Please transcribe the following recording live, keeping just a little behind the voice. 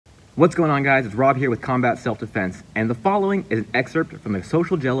What's going on, guys? It's Rob here with Combat Self-Defense, and the following is an excerpt from the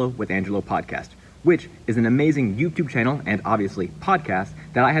Social Jello with Angelo podcast, which is an amazing YouTube channel and obviously podcast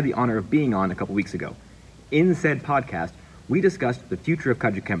that I had the honor of being on a couple weeks ago. In said podcast, we discussed the future of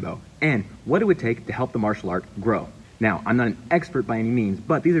Kajukenbo and what it would take to help the martial art grow. Now, I'm not an expert by any means,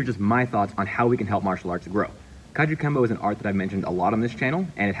 but these are just my thoughts on how we can help martial arts grow. Kajukenbo is an art that I've mentioned a lot on this channel,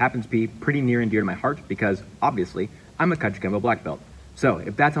 and it happens to be pretty near and dear to my heart because, obviously, I'm a Kajukenbo black belt. So,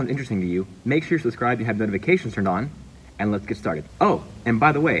 if that sounds interesting to you, make sure you're subscribed and have notifications turned on, and let's get started. Oh, and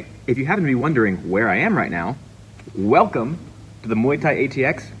by the way, if you happen to be wondering where I am right now, welcome to the Muay Thai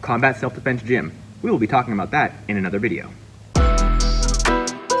ATX Combat Self-Defense Gym. We will be talking about that in another video.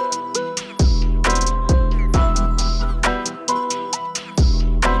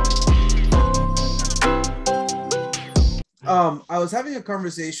 I was having a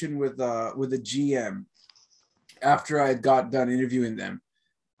conversation with a GM after I got done interviewing them,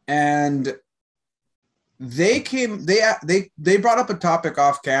 and they brought up a topic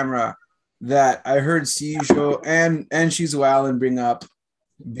off camera that I heard Sijo and Shizu Allen bring up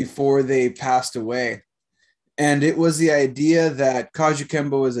before they passed away, and it was the idea that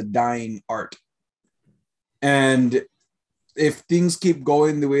Kajukenbo is a dying art, and if things keep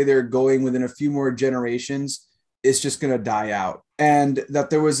going the way they're going, within a few more generations, it's just going to die out. And that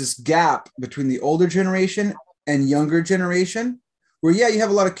there was this gap between the older generation and younger generation where, yeah, you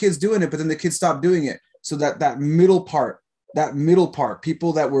have a lot of kids doing it, but then the kids stop doing it. So that middle part,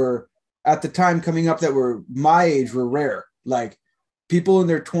 people that were at the time coming up that were my age were rare. Like people in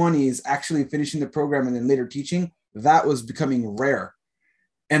their 20s actually finishing the program and then later teaching, that was becoming rare.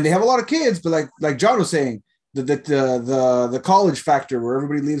 And they have a lot of kids, but like John was saying, the college factor where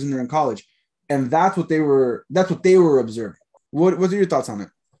everybody leaves when they're in college. And that's what they were observing. What are your thoughts on it?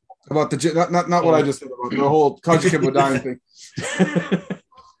 About the not what I just said about the whole Kajukenbo dying thing.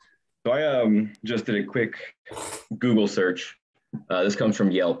 So I just did a quick Google search. This comes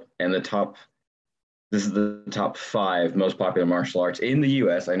from Yelp, and this is the top 5 most popular martial arts in the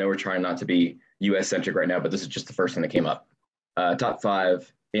U.S. I know we're trying not to be U.S. centric right now, but this is just the first thing that came up. Top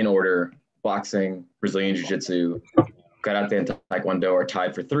 5 in order: boxing, Brazilian Jiu-jitsu, Karate, and Taekwondo are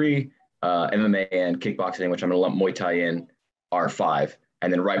tied for 3. MMA and kickboxing, which I'm going to lump Muay Thai in, are 5.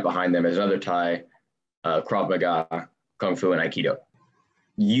 And then right behind them is another Thai, Krav Maga, Kung Fu, and Aikido.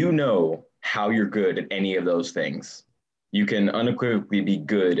 You know how you're good at any of those things. You can unequivocally be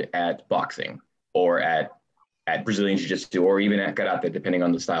good at boxing or at Brazilian Jiu-Jitsu or even at Karate, depending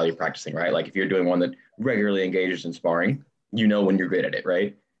on the style you're practicing, right? Like if you're doing one that regularly engages in sparring, you know when you're good at it,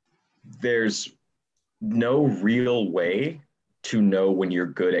 right? There's no real way to know when you're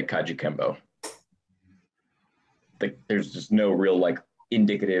good at Kajukenbo. Like there's just no real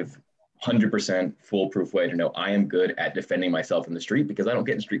indicative 100% foolproof way to know I am good at defending myself in the street, because I don't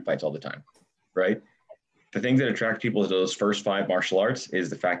get in street fights all the time, right? The things that attract people to those first 5 martial arts is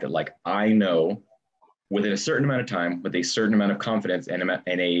the fact that I know within a certain amount of time, with a certain amount of confidence and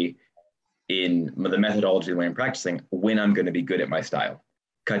in the methodology the way I'm practicing, when I'm going to be good at my style.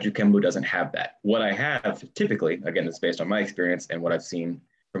 Kajukenbo doesn't have that. What I have typically, again, it's based on my experience and what I've seen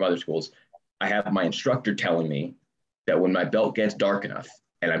from other schools, I have my instructor telling me that when my belt gets dark enough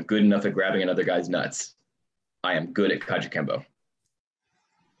and I'm good enough at grabbing another guy's nuts, I am good at Kajukenbo.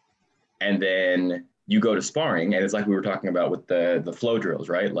 And then you go to sparring, and it's like we were talking about with the flow drills,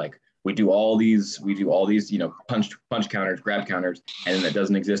 right? Like we do all these, punch counters, grab counters, and then that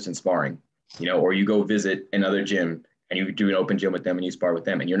doesn't exist in sparring, or you go visit another gym and you do an open gym with them and you spar with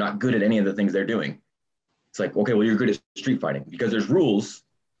them and you're not good at any of the things they're doing. It's like, okay, well, you're good at street fighting because there's rules.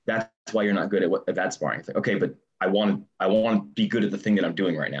 That's why you're not good at that sparring. It's like, okay, but I want to be good at the thing that I'm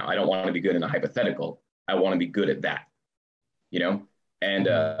doing right now. I don't want to be good in a hypothetical. I want to be good at that, And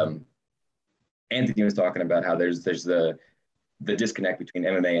Anthony was talking about how there's the disconnect between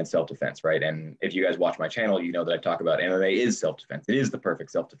MMA and self-defense, right? And if you guys watch my channel, you know that I talk about MMA is self-defense. It is the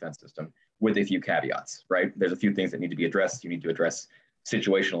perfect self-defense system with a few caveats, right? There's a few things that need to be addressed. You need to address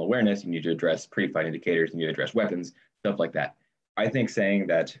situational awareness. You need to address pre-fight indicators. You need to address weapons, stuff like that. I think saying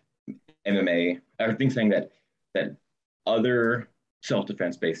that that other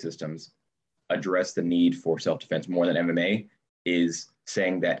self-defense-based systems address the need for self-defense more than MMA is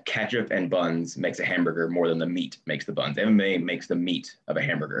saying that ketchup and buns makes a hamburger more than the meat makes the buns. MMA makes the meat of a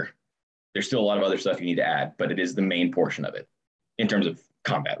hamburger. There's still a lot of other stuff you need to add, but it is the main portion of it in terms of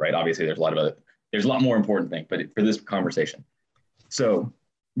combat, right? Obviously, there's a lot more important things, but for this conversation. So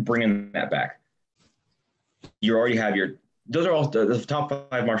bringing that back, you already have those are all, the top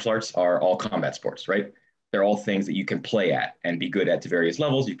 5 martial arts are all combat sports, right? They're all things that you can play at and be good at to various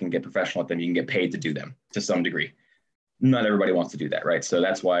levels. You can get professional at them. You can get paid to do them to some degree. not everybody wants to do that, right? So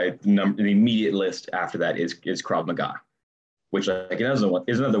that's why the immediate list after that is Krav Maga, which like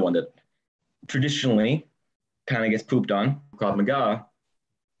is another one that traditionally kind of gets pooped on. Krav Maga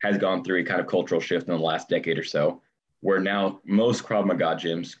has gone through a kind of cultural shift in the last decade or so, where now most Krav Maga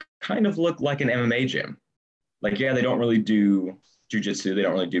gyms kind of look like an MMA gym. Like, yeah, they don't really do Jiu-jitsu, they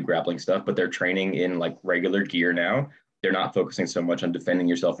don't really do grappling stuff, but they're training in like regular gear now. They're not focusing so much on defending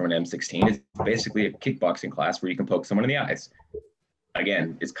yourself from an M16. It's basically a kickboxing class where you can poke someone in the eyes.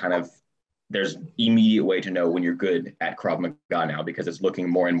 Again, it's kind of, there's immediate way to know when you're good at Krav Maga now, because it's looking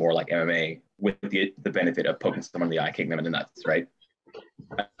more and more like MMA with the benefit of poking someone in the eye, kicking them in the nuts, right?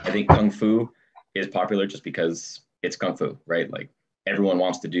 I think Kung Fu is popular just because it's Kung Fu, right? Like everyone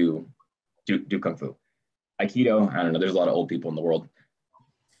wants to do Kung Fu. Aikido, I don't know, there's a lot of old people in the world.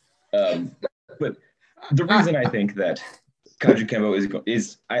 But the reason I think that Kajukenbo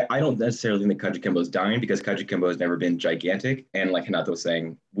is I don't necessarily think that Kajukenbo is dying, because Kajukenbo has never been gigantic. And like Hanato was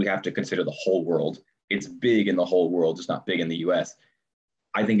saying, we have to consider the whole world. It's big in the whole world, just not big in the US.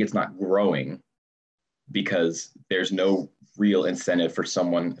 I think it's not growing because there's no real incentive for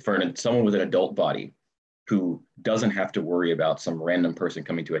someone with an adult body who doesn't have to worry about some random person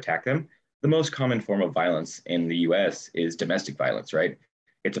coming to attack them. The most common form of violence in the US is domestic violence, right?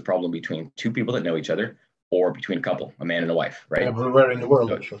 It's a problem between two people that know each other, or between a couple, a man and a wife, right? Everywhere in the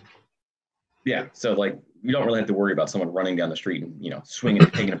world, actually. Yeah, so like you don't really have to worry about someone running down the street and, you know, swinging,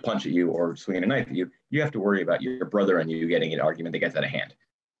 taking a punch at you or swinging a knife at you. You have to worry about your brother and you getting an argument that gets out of hand.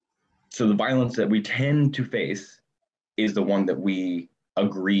 So the violence that we tend to face is the one that we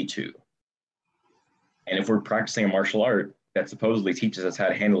agree to. And if we're practicing a martial art that supposedly teaches us how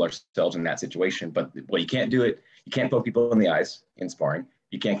to handle ourselves in that situation, but well, you can't do it. You can't poke people in the eyes in sparring.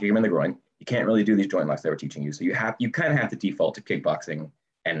 You can't kick them in the groin. You can't really do these joint locks they were teaching you. So you kind of have to default to kickboxing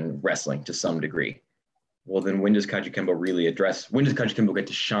and wrestling to some degree. Well, then when does Kajukenbo get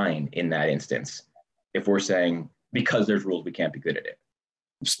to shine in that instance? If we're saying, because there's rules, we can't be good at it.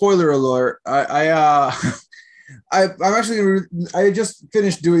 Spoiler alert. I just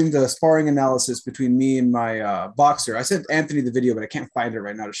finished doing the sparring analysis between me and my boxer. I sent Anthony the video, but I can't find it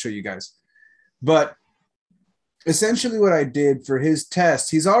right now to show you guys. But essentially what I did for his test,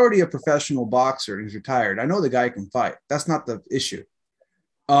 he's already a professional boxer. He's retired. I know the guy can fight. That's not the issue.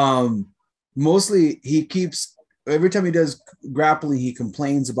 Mostly every time he does grappling, he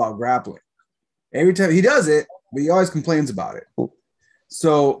complains about grappling. Every time he does it, but he always complains about it.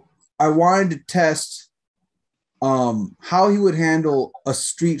 So I wanted to test how he would handle a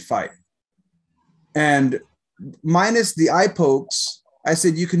street fight. And minus the eye pokes, I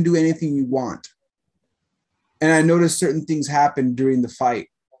said, you can do anything you want. And I noticed certain things happened during the fight.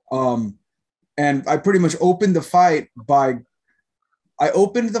 And I pretty much opened the fight by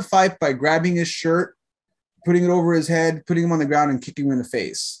grabbing his shirt, putting it over his head, putting him on the ground and kicking him in the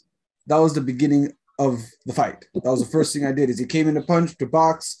face. That was the beginning of the fight. That was the first thing I did. Is he came in to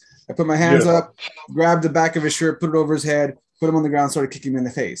box. I put my hands up, grabbed the back of his shirt, put it over his head, put him on the ground, started kicking him in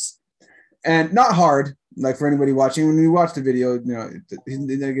the face. And not hard, like for anybody watching. When you watch the video, you know, he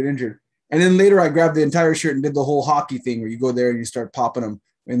didn't get injured. And then later I grabbed the entire shirt and did the whole hockey thing where you go there and you start popping him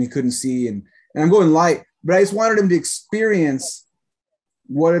and he couldn't see. And I'm going light, but I just wanted him to experience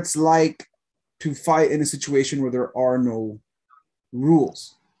what it's like to fight in a situation where there are no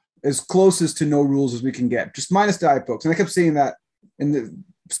rules, as closest to no rules as we can get, just minus the eye pokes. And I kept saying that in the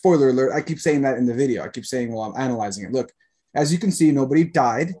spoiler alert. I keep saying that in the video. I keep saying while I'm analyzing it, look, as you can see, nobody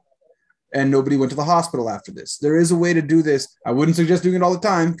died. And nobody went to the hospital after this. There is a way to do this. I wouldn't suggest doing it all the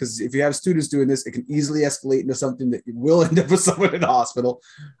time, because if you have students doing this, it can easily escalate into something that will end up with someone in the hospital.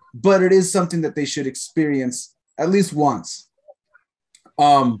 But it is something that they should experience at least once.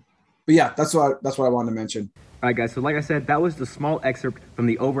 But yeah, that's what I wanted to mention. All right, guys. So like I said, that was the small excerpt from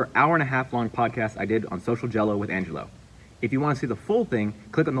the over hour and a half long podcast I did on Social Jello with Angelo. If you want to see the full thing,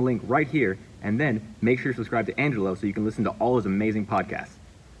 click on the link right here, and then make sure you subscribe to Angelo so you can listen to all his amazing podcasts.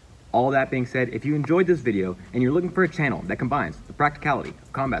 All that being said, if you enjoyed this video and you're looking for a channel that combines the practicality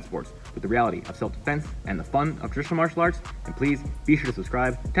of combat sports with the reality of self-defense and the fun of traditional martial arts, then please be sure to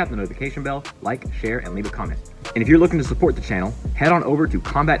subscribe, tap the notification bell, like, share, and leave a comment. And if you're looking to support the channel, head on over to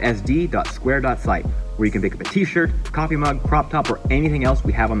combatsd.square.site, where you can pick up a t-shirt, coffee mug, crop top, or anything else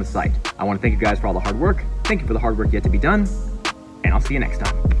we have on the site. I want to thank you guys for all the hard work. Thank you for the hard work yet to be done, and I'll see you next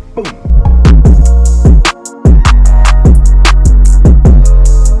time. Boom!